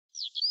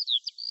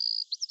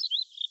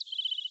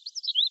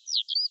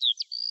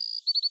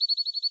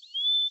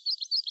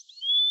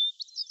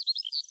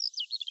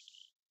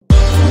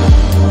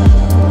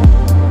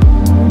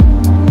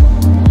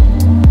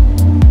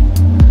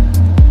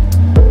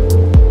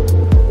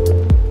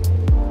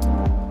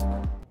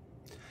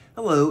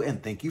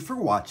and thank you for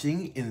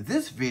watching. In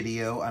this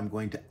video, I'm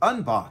going to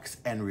unbox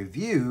and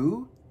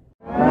review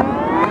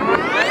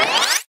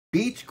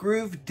Beach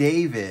Groove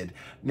David.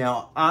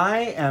 Now,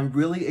 I am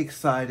really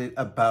excited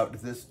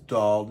about this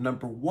doll.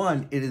 Number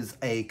one, it is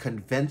a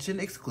convention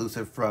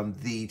exclusive from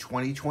the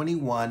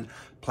 2021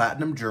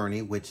 Platinum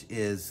Journey, which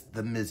is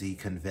the Mizi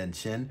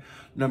convention.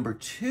 Number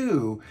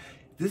two,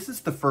 this is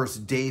the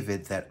first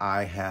David that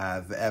I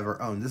have ever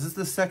owned. This is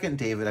the second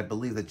David, I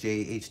believe, that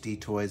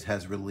JHD Toys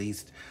has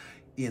released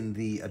in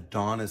the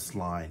Adonis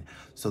line.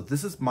 So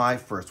this is my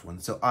first one.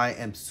 So I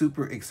am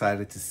super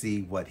excited to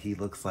see what he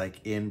looks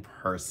like in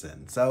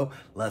person. So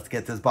let's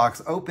get this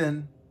box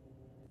open.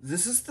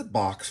 This is the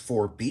box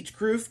for Beach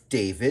Groove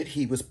David.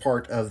 He was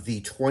part of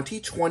the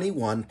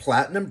 2021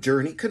 Platinum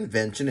Journey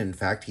convention. In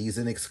fact, he's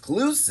an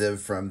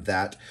exclusive from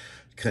that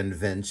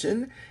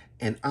convention.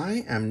 And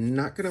I am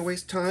not going to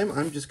waste time.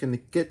 I'm just going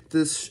to get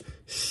this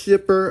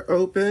shipper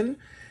open,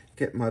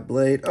 get my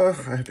blade. Oh,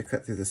 I have to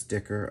cut through the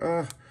sticker.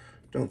 Oh,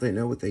 don't they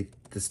know what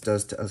this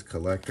does to us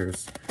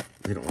collectors?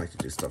 They don't like to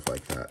do stuff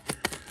like that.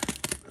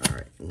 All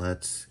right,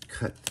 let's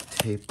cut the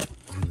tape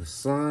on the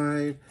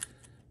side.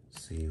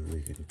 See if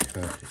we can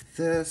cut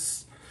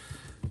this.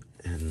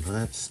 And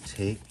let's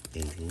take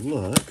a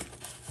look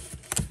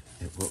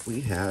at what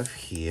we have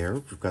here.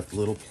 We've got the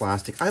little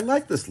plastic. I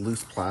like this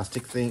loose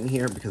plastic thing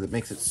here because it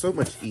makes it so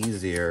much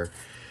easier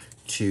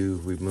to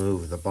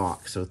remove the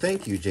box. So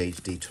thank you,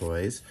 JHD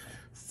Toys,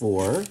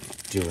 for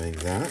doing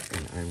that.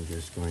 And I'm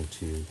just going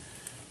to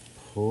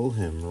pull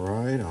him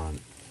right on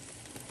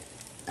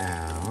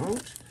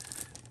out.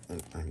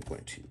 And I'm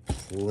going to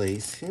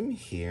place him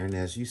here. And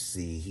as you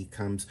see, he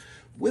comes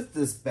with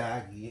this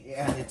bag.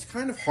 And it's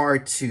kind of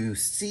hard to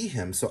see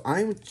him. So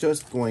I'm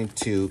just going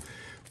to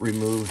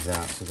remove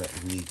that so that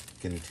we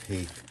can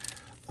take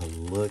a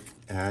look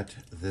at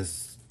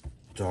this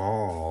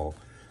doll.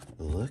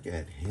 Look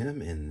at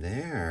him in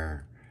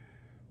there.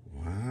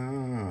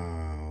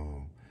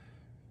 Wow.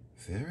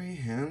 Very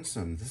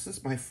handsome. This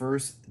is my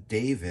first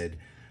David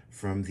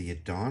from the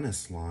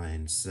Adonis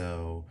line,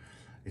 so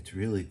it's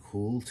really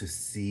cool to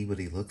see what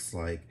he looks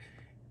like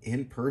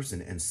in person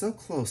and so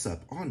close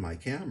up on my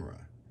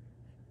camera.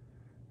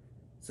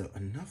 So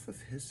enough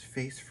of his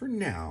face for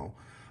now.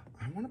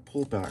 I want to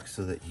pull back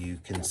so that you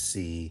can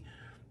see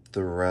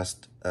the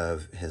rest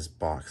of his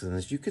box. And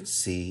as you can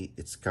see,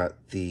 it's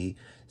got the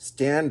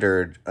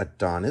standard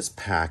Adonis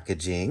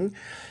packaging,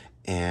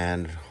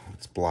 and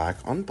it's black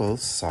on both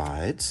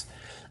sides.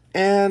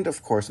 And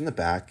of course, in the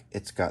back,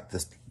 it's got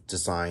this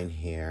design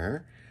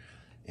here.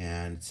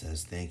 And it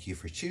says, thank you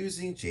for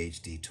choosing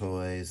JHD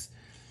Toys,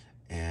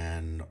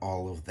 and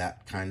all of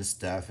that kind of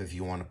stuff. If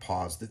you want to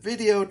pause the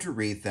video to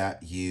read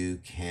that,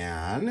 you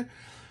can.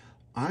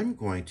 I'm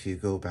going to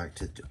go back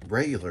to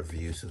regular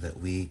view so that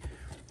we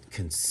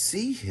can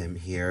see him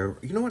here.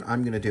 You know what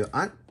I'm going to do?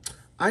 I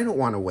don't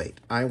want to wait.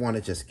 I want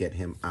to just get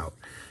him out.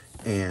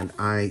 And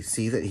I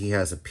see that he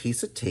has a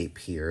piece of tape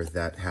here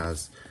that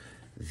has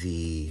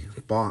the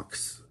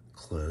box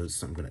closed.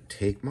 So I'm going to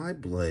take my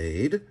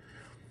blade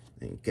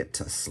and get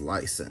to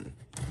slicing.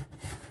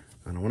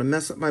 I don't want to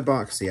mess up my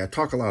box. See, I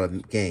talk a lot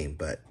of game,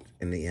 but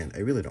in the end, I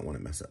really don't want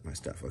to mess up my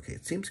stuff. Okay,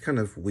 it seems kind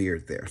of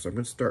weird there. So I'm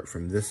going to start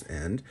from this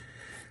end.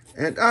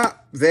 And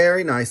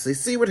very nicely.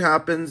 See what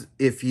happens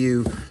if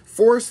you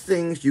force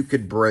things, you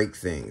could break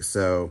things.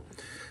 So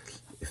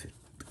if it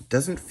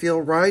doesn't feel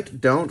right,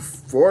 don't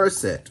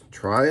force it.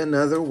 Try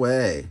another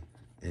way.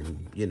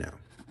 And, you know,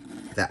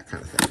 that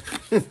kind of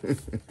thing.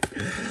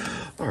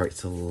 All right,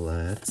 so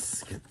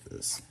let's get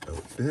this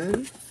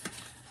open.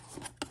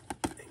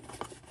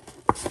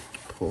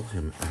 Pull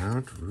him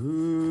out.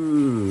 Ooh.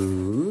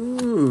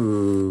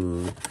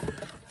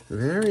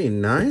 Very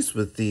nice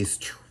with these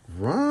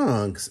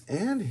trunks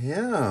and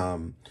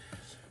him.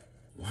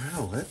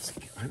 Wow,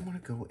 I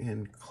want to go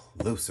in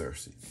closer.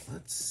 So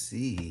let's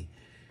see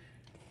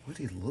what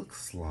he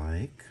looks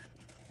like.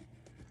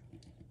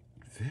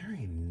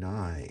 Very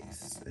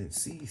nice. And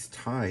see, he's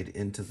tied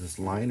into this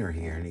liner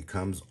here, and he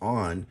comes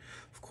on,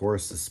 of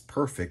course, this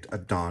perfect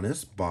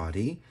Adonis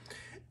body.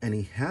 And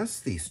he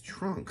has these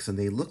trunks, and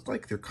they look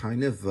like they're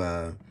kind of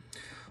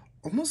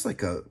almost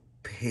like a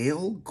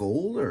pale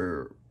gold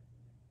or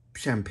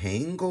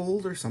champagne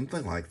gold or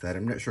something like that.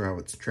 I'm not sure how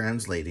it's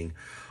translating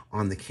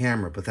on the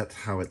camera, but that's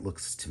how it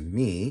looks to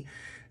me.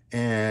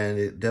 And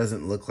it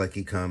doesn't look like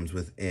he comes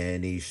with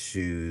any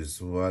shoes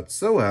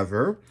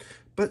whatsoever.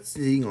 But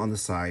seeing on the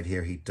side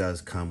here, he does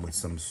come with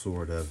some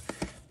sort of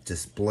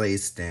display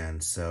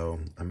stand. So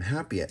I'm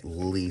happy at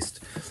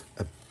least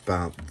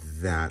about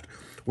that.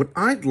 What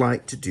I'd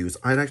like to do is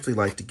I'd actually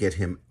like to get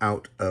him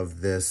out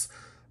of this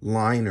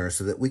liner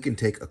so that we can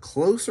take a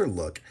closer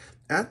look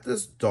at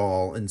this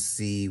doll and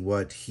see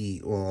what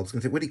he, well, I was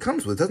going to say what he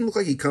comes with. It doesn't look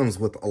like he comes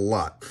with a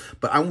lot,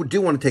 but I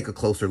do want to take a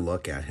closer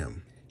look at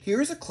him.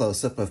 Here's a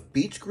close-up of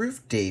Beach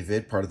Groove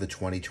David, part of the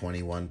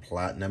 2021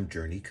 Platinum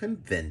Journey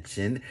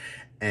Convention,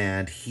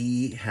 and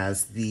he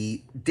has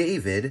the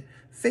David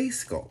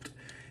face sculpt.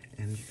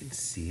 And you can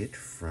see it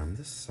from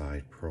the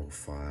side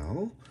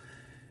profile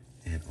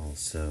and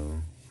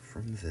also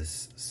from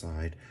this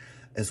side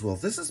as well.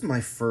 This is my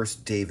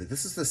first David.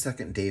 This is the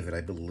second David,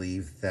 I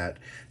believe, that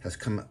has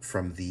come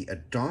from the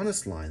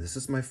Adonis line. This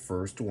is my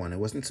first one. I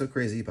wasn't so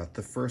crazy about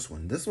the first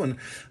one. This one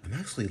I'm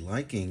actually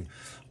liking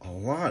a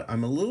lot.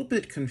 I'm a little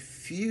bit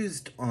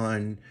confused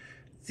on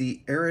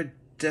the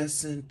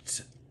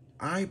iridescent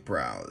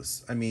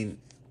eyebrows. I mean,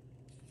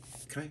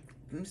 let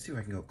me see if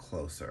I can go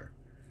closer.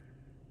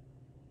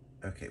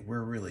 Okay,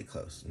 we're really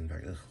close. In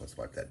fact, let's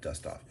wipe that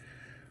dust off.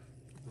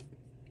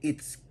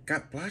 It's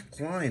got black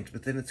lines,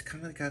 but then it's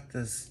kind of got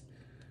this,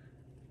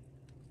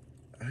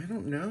 I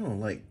don't know,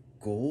 like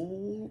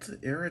gold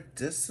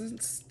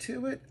iridescence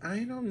to it. I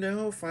don't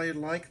know if I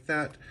like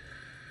that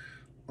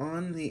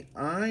on the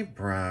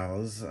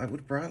eyebrows. I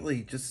would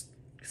probably just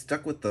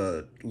stuck with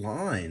the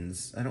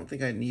lines. I don't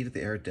think I needed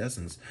the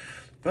iridescence,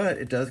 but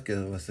it does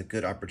give us a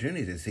good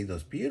opportunity to see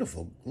those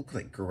beautiful, look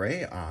like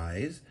gray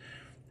eyes.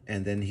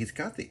 And then he's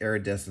got the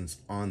iridescence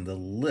on the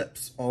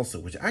lips also,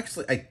 which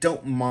actually I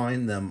don't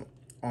mind them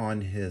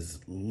on his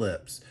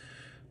lips,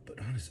 but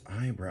on his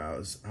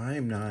eyebrows,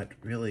 I'm not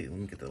really, let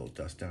me get the little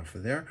dust out for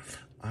there.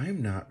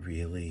 I'm not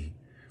really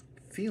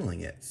feeling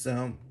it.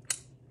 So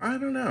I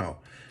don't know,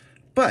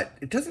 but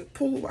it doesn't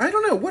pull. I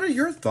don't know. What are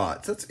your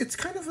thoughts? It's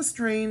kind of a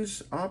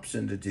strange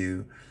option to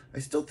do. I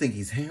still think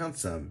he's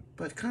handsome,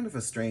 but kind of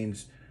a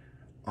strange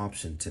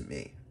option to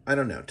me. I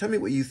don't know. Tell me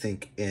what you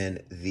think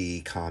in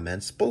the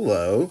comments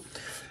below.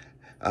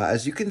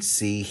 As you can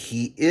see,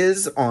 he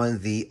is on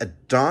the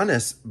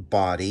Adonis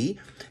body,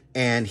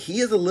 and he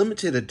is a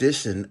limited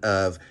edition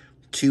of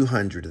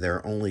 200. There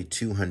are only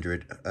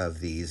 200 of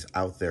these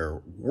out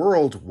there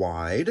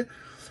worldwide.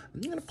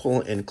 I'm going to pull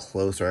in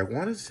closer. I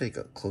wanted to take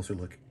a closer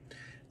look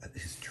at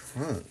his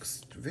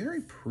trunks.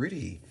 Very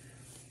pretty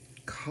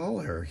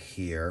color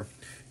here.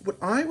 What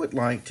I would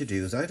like to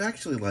do is I'd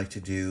actually like to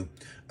do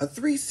a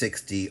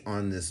 360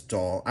 on this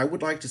doll. I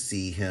would like to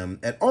see him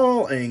at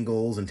all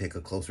angles and take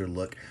a closer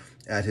look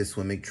at his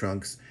swimming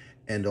trunks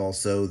and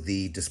also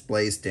the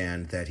display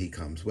stand that he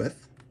comes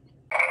with.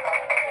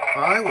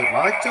 I would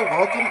like to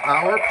welcome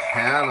our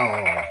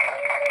panel.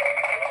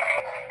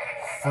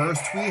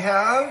 First we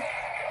have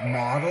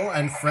model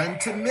and friend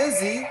to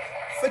Mizi,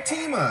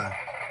 FATIMA.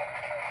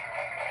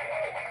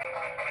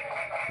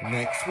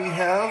 Next we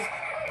have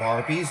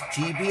Barbie's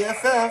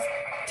GBFF,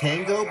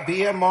 Tango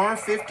BMR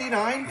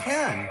 59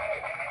 Ken.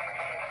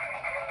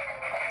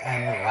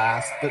 And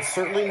last but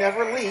certainly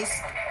never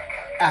least,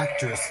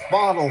 actress,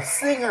 model,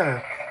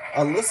 singer,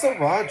 ALYSA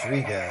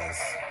Rodriguez.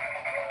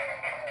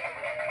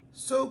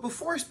 So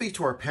before I speak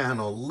to our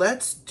panel,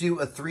 let's do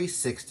a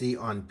 360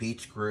 on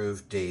Beach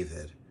Groove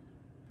David.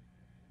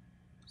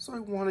 So I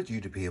wanted you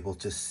to be able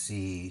to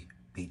see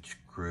Beach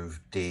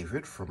Groove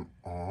David from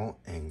all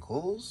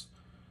angles.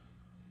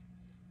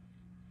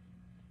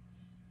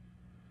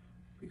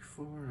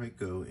 Before I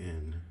go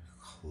in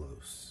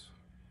close,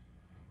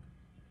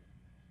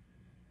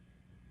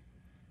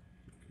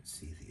 you can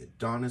see the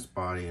Adonis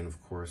body and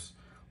of course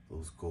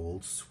those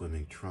gold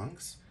swimming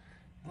trunks.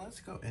 And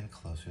let's go in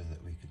closer so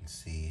that we can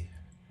see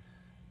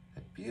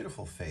that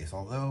beautiful face,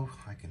 although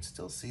I can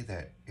still see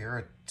that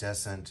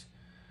iridescent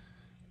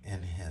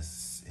in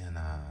his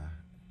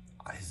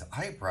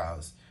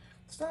eyebrows.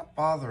 It's not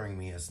bothering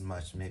me as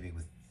much maybe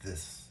with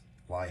this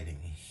lighting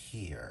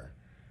here,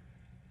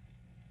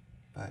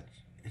 but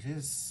it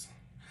is,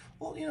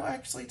 well, you know,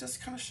 actually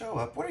just kind of show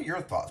up. What are your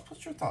thoughts?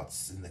 Put your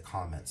thoughts in the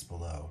comments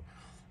below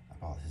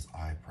about his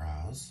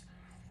eyebrows.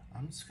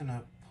 I'm just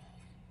gonna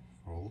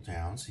roll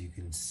down so you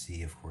can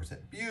see, of course,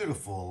 that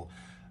beautiful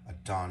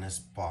Adonis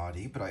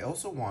body, but I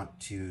also want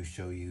to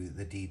show you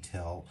the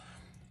detail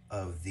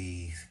of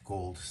the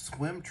gold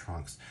swim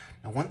trunks.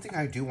 Now, one thing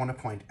I do want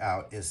to point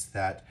out is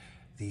that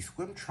the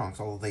swim trunks,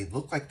 although they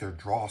look like they're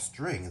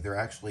drawstring, they're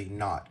actually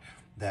not.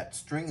 That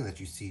string that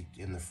you see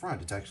in the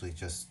front, it's actually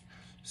just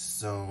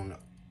sewn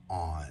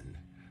on.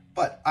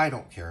 But I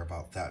don't care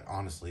about that,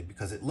 honestly,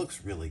 because it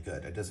looks really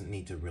good. It doesn't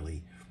need to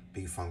really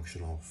be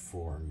functional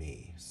for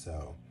me.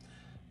 So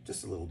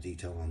just a little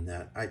detail on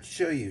that. I'd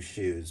show you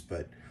shoes,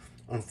 but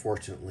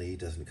unfortunately it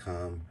doesn't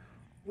come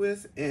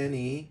with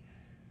any.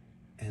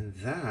 And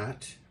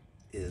that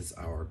is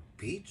our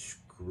Beach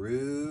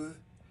Groove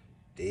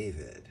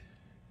David.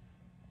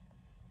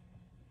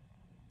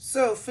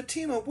 So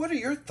Fatima, what are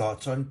your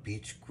thoughts on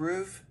Beach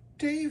Groove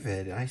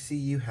David? I see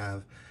you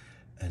have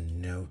a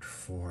note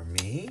for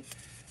me,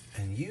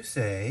 and you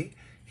say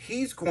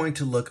he's going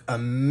to look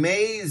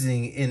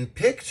amazing in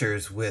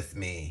pictures with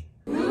me.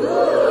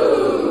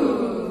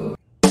 Ooh.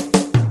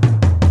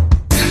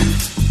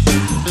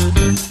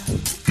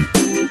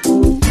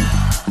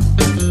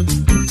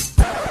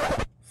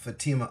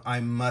 Fatima, I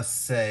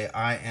must say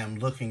I am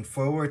looking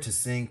forward to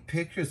seeing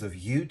pictures of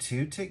you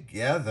two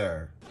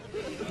together.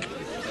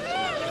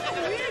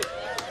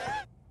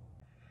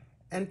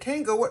 And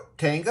Tango, what?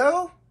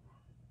 Tango?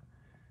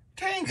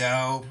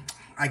 Tango?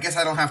 I guess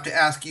I don't have to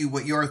ask you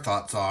what your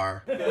thoughts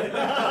are. And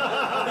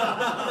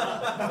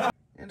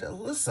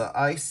Alyssa,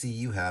 I see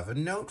you have a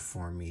note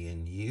for me,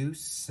 and you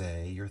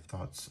say your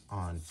thoughts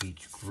on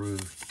Beach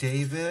Groove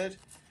David.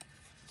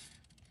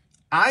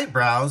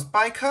 Eyebrows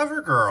by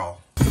CoverGirl.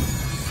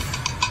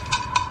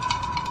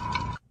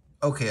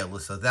 Okay,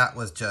 Alyssa, that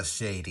was just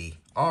shady.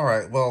 All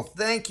right, well,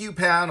 thank you,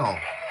 panel.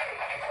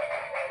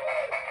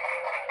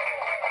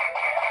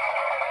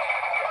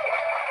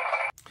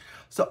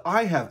 So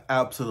I have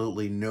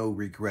absolutely no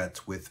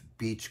regrets with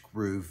Beach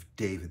Groove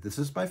David. This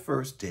is my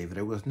first David.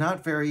 I was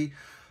not very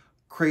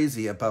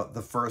crazy about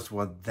the first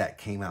one that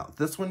came out.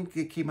 This one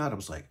came out, I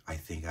was like, I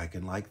think I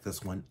can like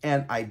this one,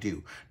 and I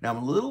do. Now,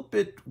 I'm a little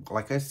bit,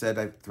 like I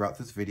said throughout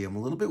this video, I'm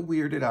a little bit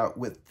weirded out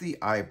with the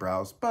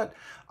eyebrows, but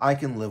I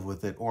can live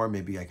with it, or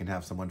maybe I can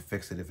have someone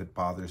fix it if it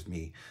bothers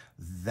me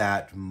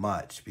that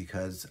much,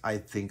 because I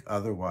think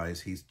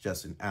otherwise he's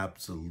just an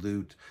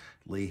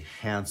absolutely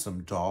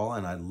handsome doll,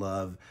 and I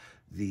love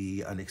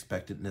the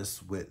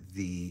unexpectedness with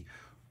the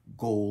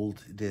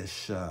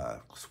goldish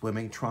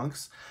swimming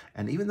trunks.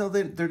 And even though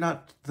they're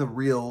not the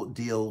real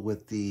deal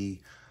with the,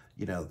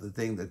 you know, the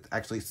thing that's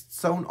actually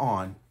sewn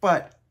on,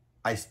 but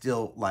I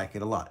still like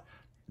it a lot.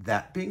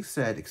 That being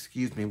said,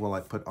 excuse me while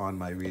I put on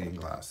my reading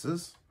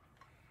glasses.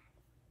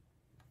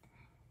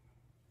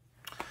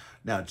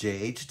 Now,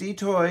 JHD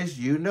Toys,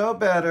 you know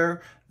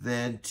better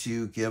than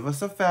to give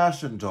us a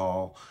fashion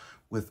doll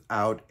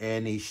without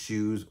any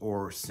shoes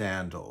or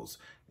sandals.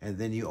 And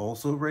then you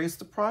also raised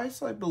the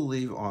price, I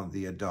believe, on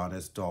the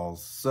Adonis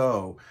dolls.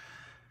 So,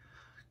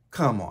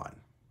 come on.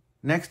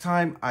 Next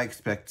time, I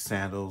expect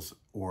sandals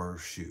or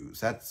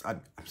shoes.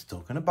 I'm still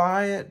going to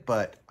buy it,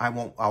 but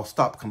I'll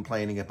stop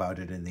complaining about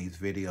it in these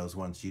videos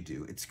once you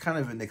do. It's kind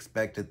of an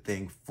expected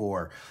thing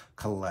for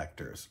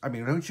collectors. I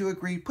mean, don't you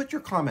agree? Put your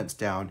comments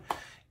down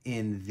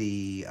in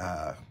the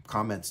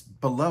comments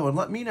below and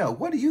let me know,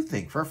 what do you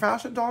think? For a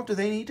fashion doll, do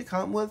they need to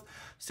come with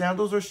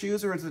sandals or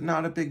shoes, or is it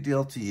not a big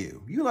deal to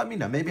you? You let me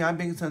know. Maybe I'm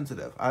being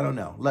sensitive. I don't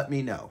know. Let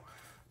me know.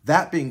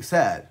 That being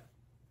said,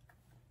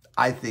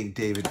 I think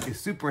David is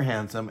super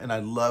handsome, and I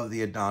love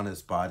the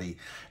Adonis body,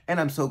 and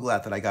I'm so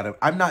glad that I got him.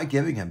 I'm not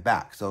giving him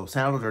back, so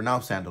sandals or no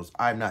sandals,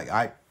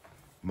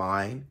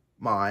 mine.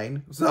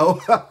 So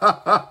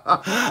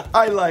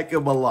I like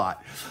him a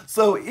lot.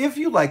 So if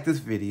you like this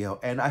video,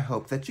 and I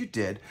hope that you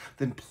did,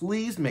 then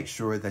please make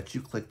sure that you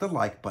click the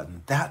like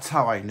button. That's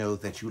how I know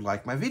that you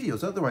like my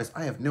videos. Otherwise,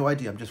 I have no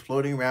idea. I'm just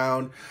floating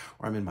around,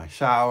 or I'm in my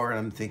shower and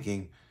I'm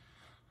thinking,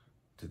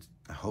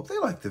 I hope they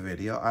like the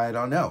video. I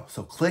don't know.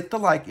 So click the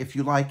like if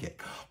you like it.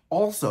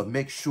 Also,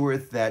 make sure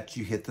that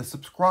you hit the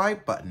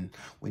subscribe button.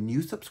 When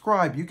you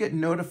subscribe, you get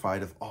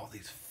notified of all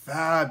these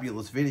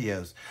fabulous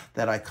videos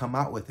that I come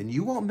out with, and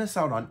you won't miss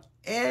out on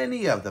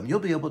any of them. You'll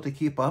be able to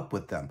keep up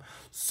with them.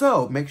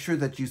 So make sure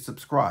that you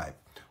subscribe.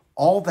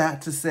 All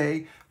that to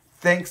say,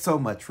 thanks so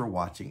much for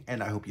watching,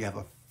 and I hope you have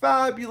a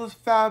fabulous,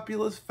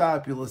 fabulous,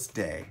 fabulous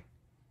day.